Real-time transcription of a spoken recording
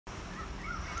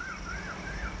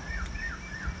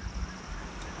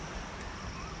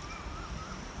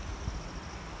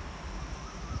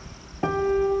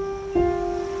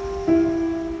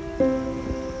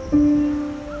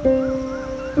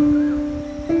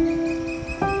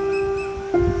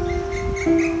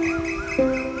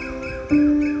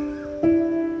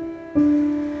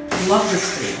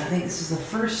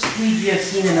first squeegee I've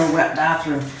seen in a wet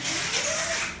bathroom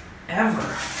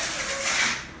ever.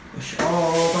 Push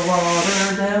all the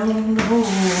water down the hole,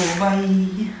 bye.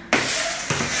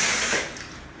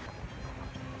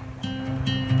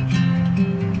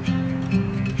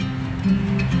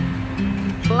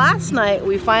 Last night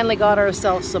we finally got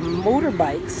ourselves some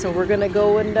motorbikes, so we're gonna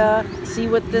go and see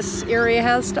what this area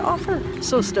has to offer.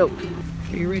 So stoked.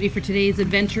 Are you ready for today's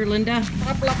adventure, Linda?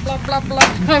 Blah, blah, blah, blah,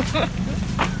 blah.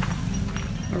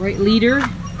 All right, leader,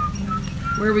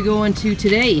 where are we going to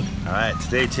today? All right,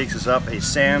 today takes us up a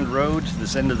sand road to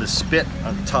this end of the spit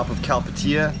on the top of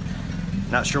Kalpitiya.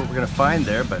 Not sure what we're gonna find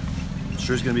there, but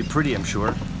sure it's gonna be pretty, I'm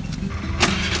sure.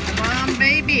 Come on,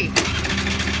 baby.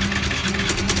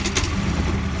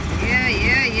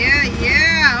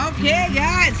 Yeah. Okay,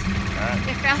 guys. All right.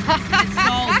 It's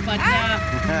cold, but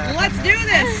let's do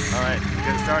this. All right,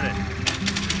 get started.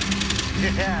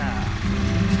 Yeah.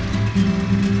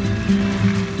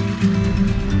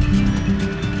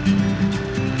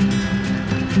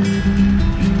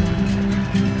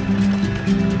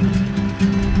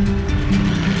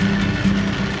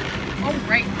 Oh,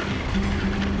 right.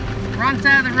 Wrong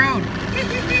side of the road.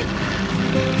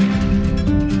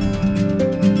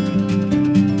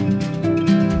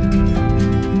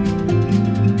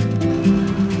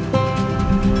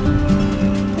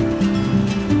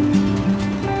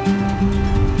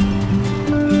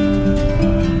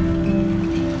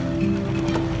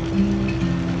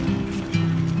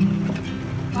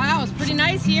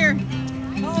 Here. Holy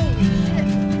shit.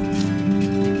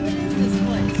 What is this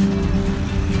place?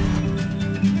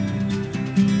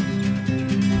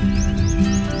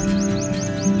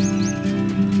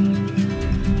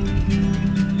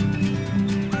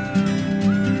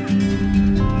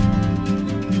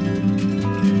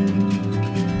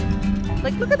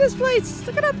 Like, look at this place.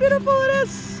 Look at how beautiful it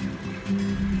is.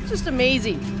 It's just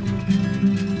amazing.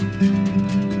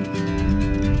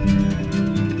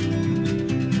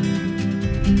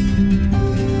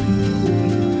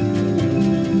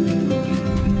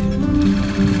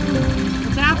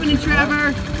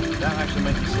 Trevor. That actually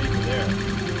might be safer there.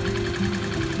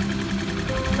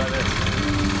 Try this.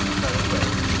 Try this way.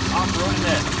 Off-roading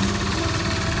it.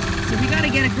 So we got to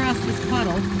get across this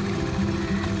puddle.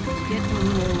 Get to a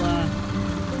little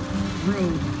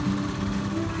road.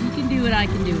 You can do it, I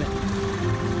can do it.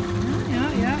 Yeah.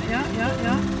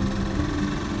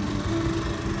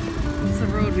 What's the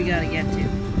road we got to get to?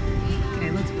 Okay,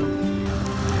 let's go.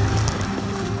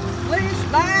 Please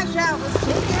splash out was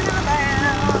taking a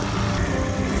bath.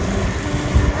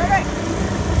 Alright,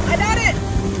 I got it!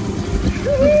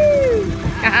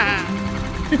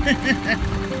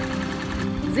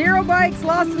 Woohoo! 0 bikes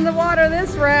lost in the water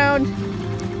this round.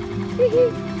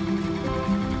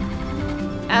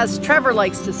 As Trevor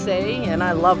likes to say, and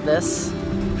I love this,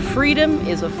 freedom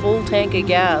is a full tank of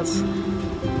gas.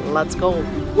 Let's go.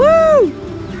 Woo!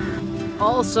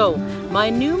 Also,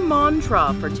 my new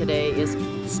mantra for today is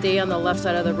stay on the left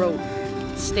side of the road.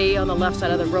 Stay on the left side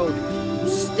of the road.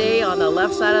 Stay on the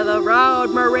left side of the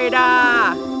road,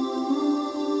 Marina!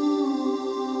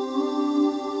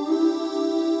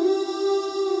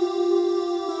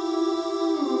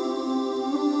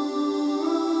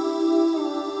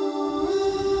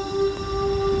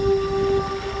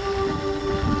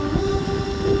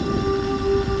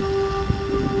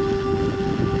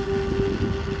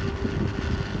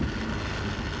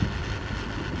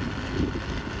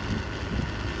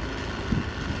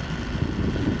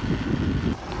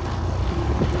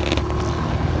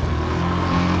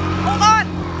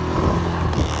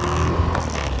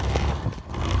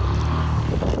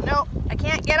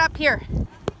 Get up here.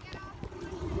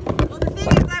 Well, the thing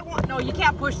is, no, you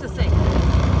can't push this thing.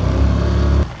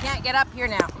 Can't get up here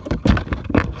now.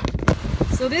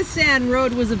 So this sand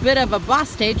road was a bit of a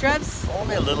bust, hey, Trevs?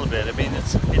 Only a little bit. I mean,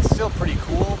 it's still pretty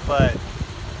cool, but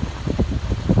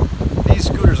these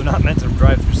scooters are not meant to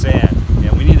drive through sand.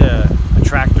 Yeah, we need a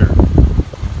tractor.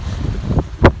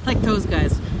 Like those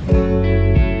guys.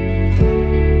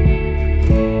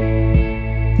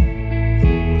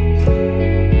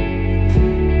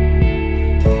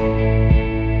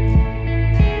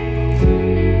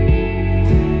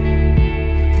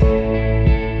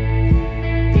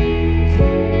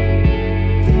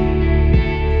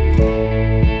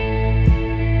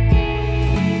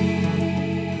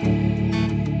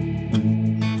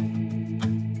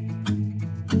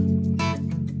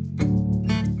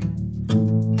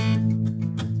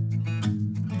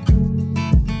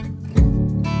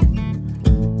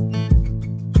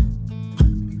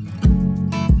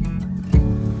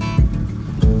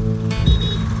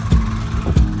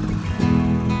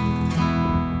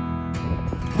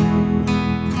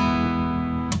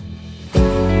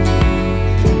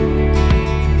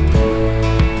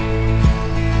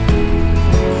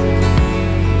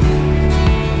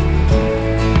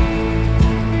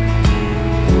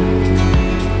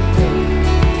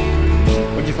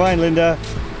 find, Linda?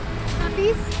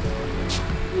 Puppies?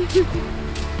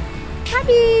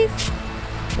 Puppies!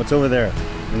 What's over there?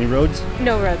 Any roads?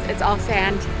 No roads, it's all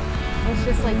sand. It's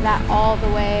just like that all the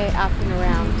way up and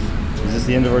around. Is this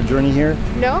the end of our journey here?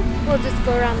 No, we'll just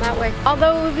go around that way.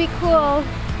 Although it would be cool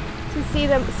to see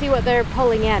what they're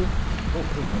pulling in.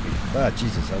 Ah,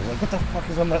 Jesus, I was like, what the fuck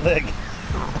is on my leg?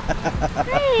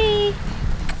 Hey!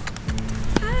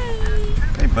 Hi!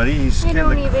 Hey buddy, you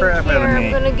scared the crap out of me.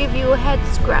 I'm gonna give you a head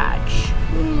scratch.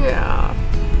 Yeah.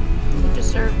 You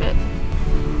deserve it.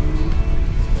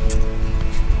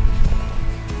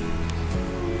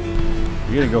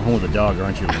 You're gonna go home with a dog,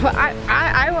 aren't you?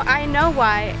 I know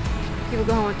why people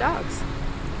go home with dogs.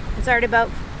 It's already about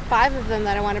 5 of them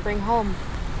that I want to bring home.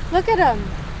 Look at them.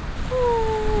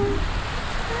 Oh.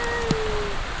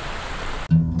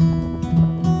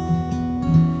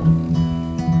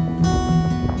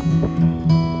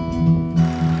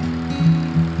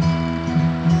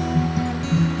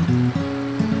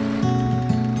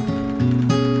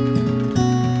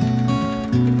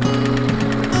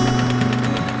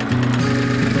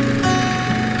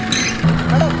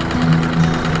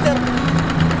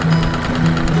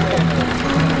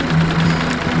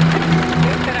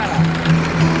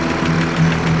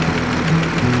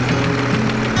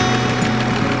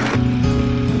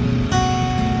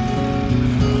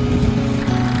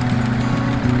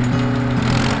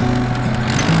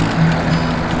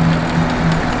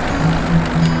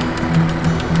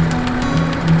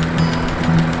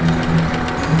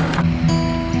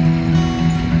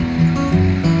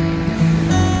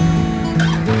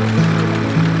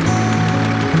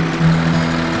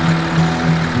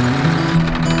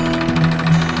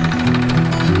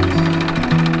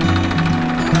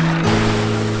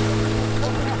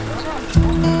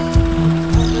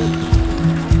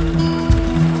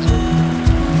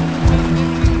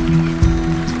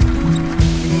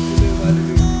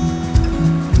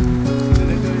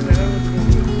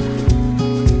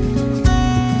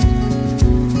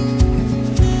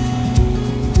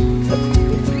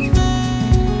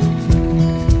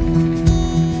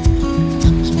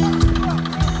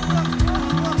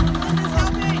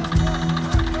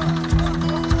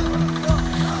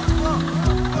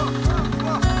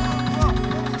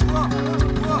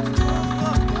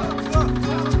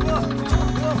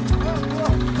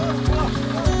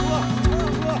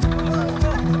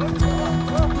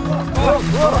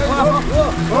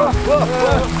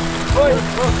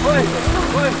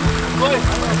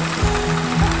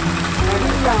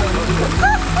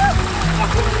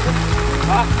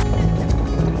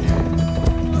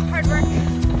 Hard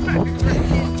work.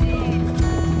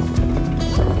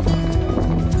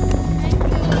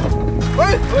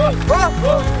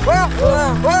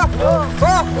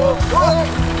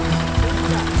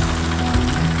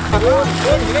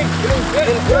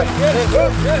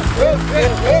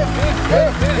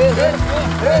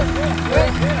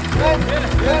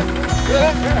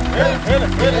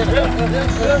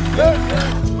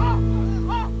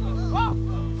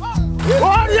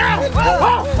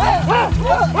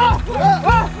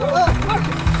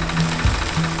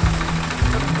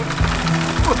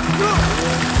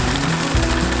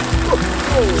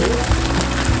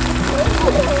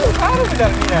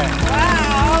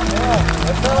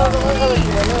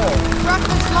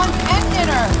 Breakfast, lunch, and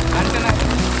dinner.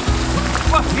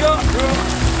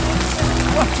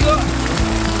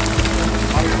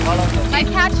 My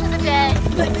catch of the day.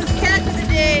 This catch of the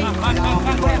day.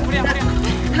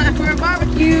 Time for a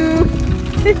barbecue.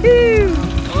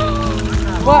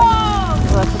 What? Oh,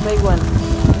 that's a big one.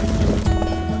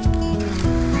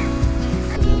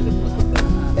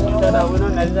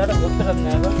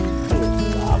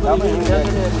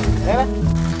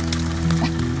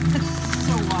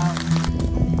 So wild.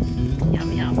 Yum,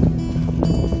 yum.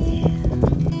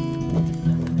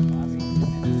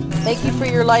 Thank you for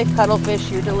your life, cuttlefish.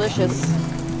 You're delicious.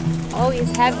 Oh,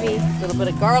 he's heavy. A little bit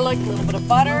of garlic, a little bit of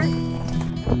butter.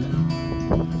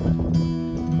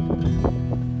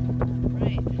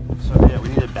 So yeah, we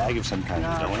need a bag of some kind,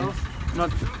 don't we?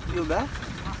 Not you back?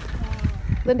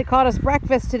 Linda caught us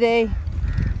breakfast today.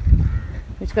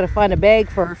 We just gotta find a bag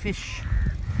for our fish.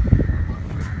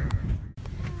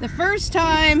 The first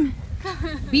time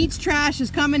beach trash has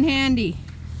come in handy.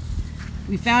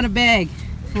 We found a bag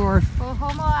for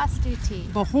Homo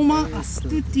astuti. Homo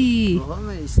astuti.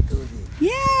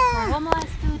 Yeah! Homo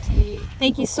astuti.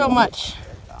 Thank you so much.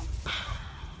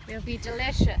 It'll be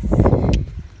delicious.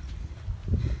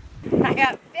 I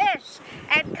got fish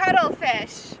and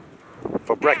cuttlefish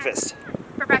For breakfast.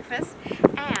 for breakfast,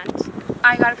 and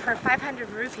I got it for 500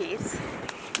 rupees.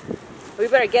 We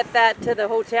better get that to the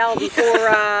hotel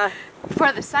before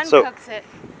Before the sun So- cooks it.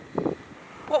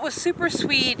 What was super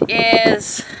sweet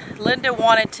is Linda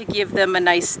wanted to give them a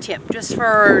nice tip just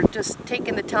for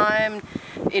taking the time,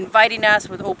 inviting us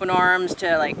with open arms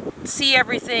to like see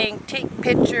everything, take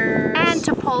pictures. And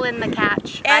to pull in the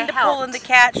catch. And to pull in the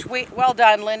catch. Well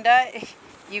done, Linda.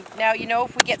 Now you know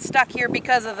if we get stuck here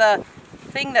because of the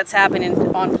thing that's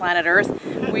happening on planet Earth,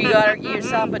 we got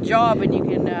yourself a job and you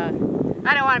can...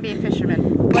 I don't want to be a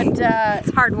fisherman. But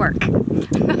it's hard work.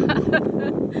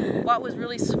 What was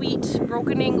really sweet,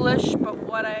 broken English, but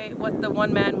what the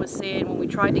one man was saying when we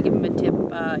tried to give him a tip,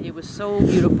 it was so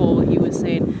beautiful. He was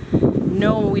saying,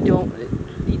 no, we don't.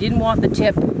 He didn't want the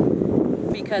tip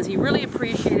because he really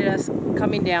appreciated us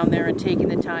coming down there and taking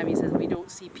the time. He says, we don't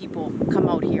see people come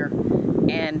out here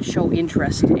and show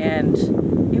interest, and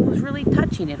it was really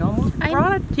touching. It almost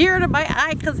brought a tear to my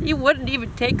eye because he wouldn't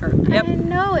even take her. Yep. I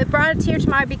know, it brought a tear to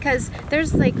my eye because there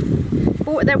was 4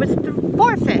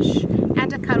 fish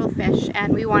and a cuttlefish,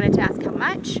 and we wanted to ask how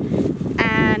much,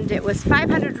 and it was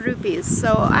 500 rupees.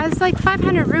 So I was like,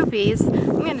 500 rupees?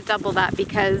 I'm going to double that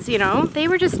because, you know, they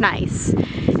were just nice.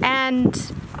 And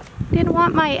didn't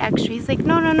want my extra. He's like,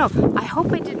 no. I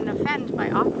hope I didn't offend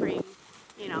by offering,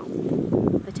 you know,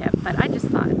 the tip. But I just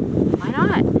thought, why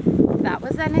not? That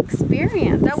was an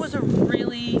experience. That was a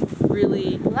really,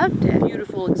 really loved it.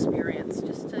 Beautiful experience.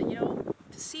 Just to, you know,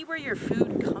 to see where your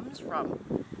food comes from.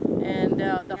 And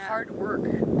the hard work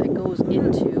that goes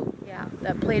into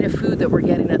that plate of food that we're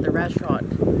getting at the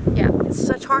restaurant. Yeah. It's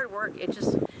such hard work. It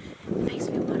makes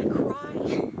me want to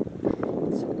cry.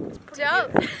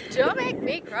 Don't make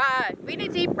me cry. We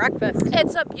need to eat breakfast.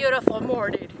 It's a beautiful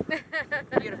morning.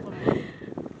 Beautiful morning.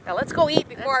 Now let's go eat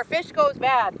before our fish goes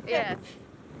bad. Yes.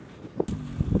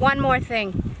 One more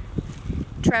thing.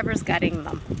 Trevor's gutting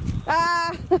them.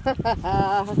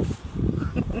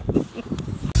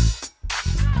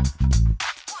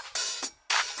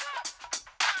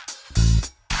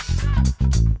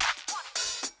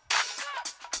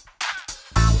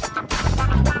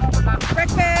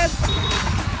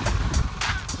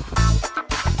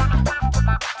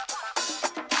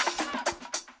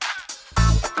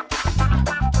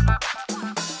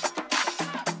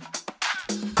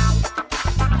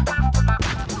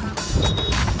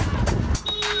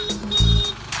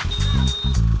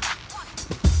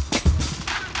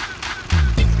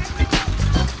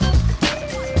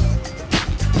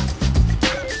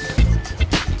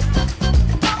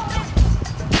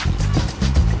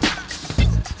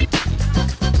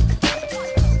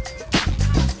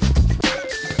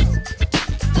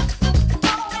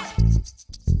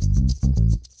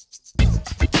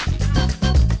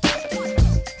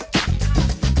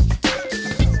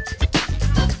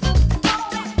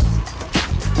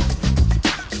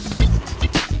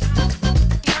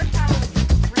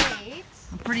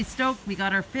 Stoked. We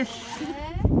got our fish.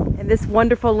 And this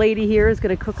wonderful lady here is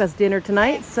going to cook us dinner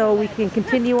tonight so we can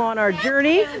continue on our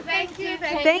journey. Thank you.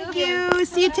 Thank you.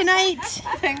 See you tonight.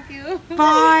 Thank you.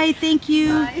 Bye. Thank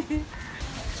you. Bye.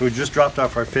 So we just dropped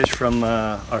off our fish from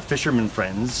our fisherman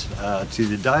friends to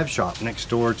the dive shop next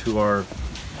door to our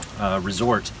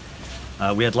resort.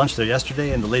 We had lunch there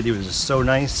yesterday and the lady was just so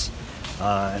nice,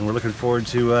 and we're looking forward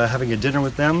to having a dinner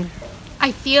with them.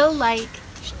 I feel like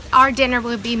our dinner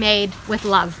will be made with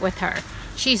love with her.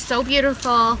 She's so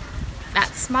beautiful, that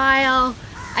smile.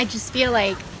 I just feel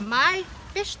like my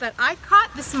fish that I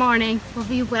caught this morning will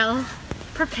be well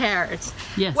prepared.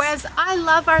 Yes. Whereas I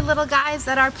love our little guys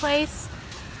at our place,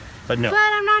 But no, but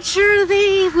I'm not sure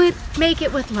they would make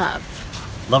it with love.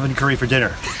 love and curry for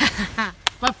dinner.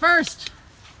 But first,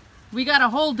 we got a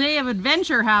whole day of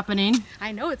adventure happening.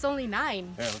 I know it's only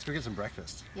 9. Yeah, let's go get some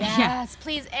breakfast. Yes,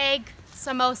 please, egg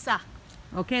samosa.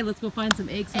 Okay, let's go find some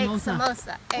egg samosa. Egg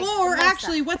samosa. Egg Or samosa.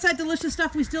 actually, what's that delicious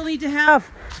stuff we still need to have?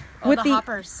 the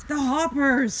hoppers. The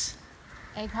hoppers.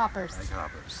 Egg hoppers. Egg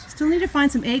hoppers. Still need to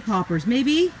find some egg hoppers.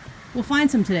 Maybe we'll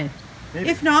find some today. Maybe.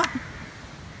 If not,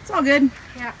 it's all good.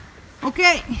 Yeah.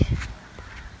 Okay,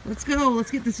 let's go.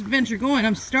 Let's get this adventure going.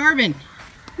 I'm starving.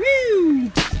 Woo!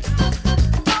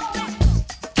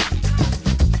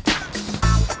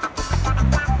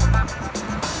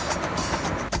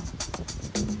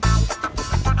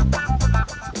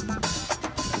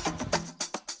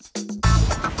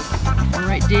 All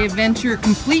right, day adventure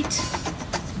complete.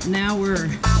 Now we're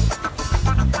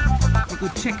gonna go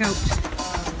check out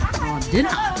dinner.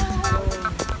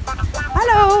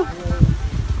 Hello.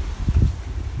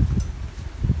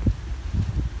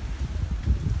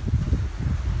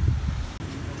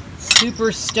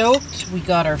 Super stoked. We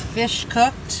got our fish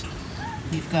cooked.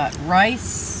 We've got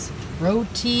rice,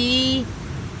 roti,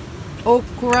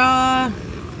 okra,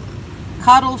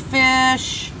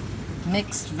 cuttlefish,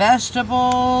 mixed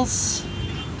vegetables.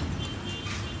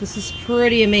 This is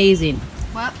pretty amazing.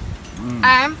 Well,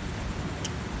 I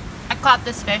caught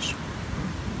this fish.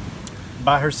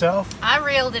 By herself? I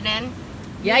reeled it in.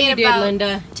 Yeah, Me you and did, about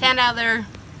Linda. 10 other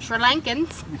Sri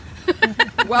Lankans.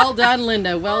 Well done,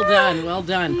 Linda. Well done. Well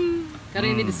done. Got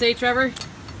anything to say, Trevor?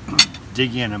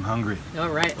 Dig in, I'm hungry. All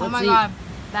right, Oh let's my eat. god,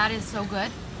 that is so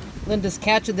good. Linda's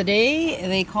catch of the day.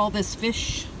 They call this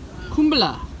fish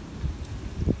kumbala.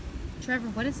 Trevor,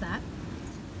 what is that?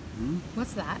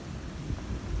 What's that?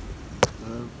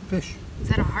 Fish. Is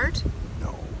that a heart?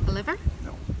 No. A liver?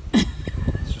 No.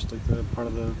 It's just like the part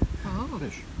of the Oh.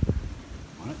 fish.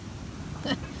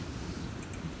 What?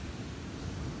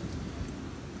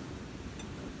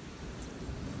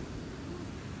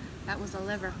 That was a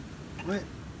liver. What?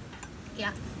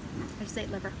 Yeah, I just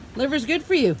ate liver. Liver's good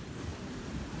for you.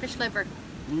 Fish liver.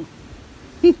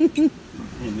 They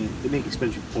make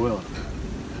expensive oil out of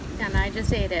that. And I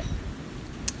just ate it.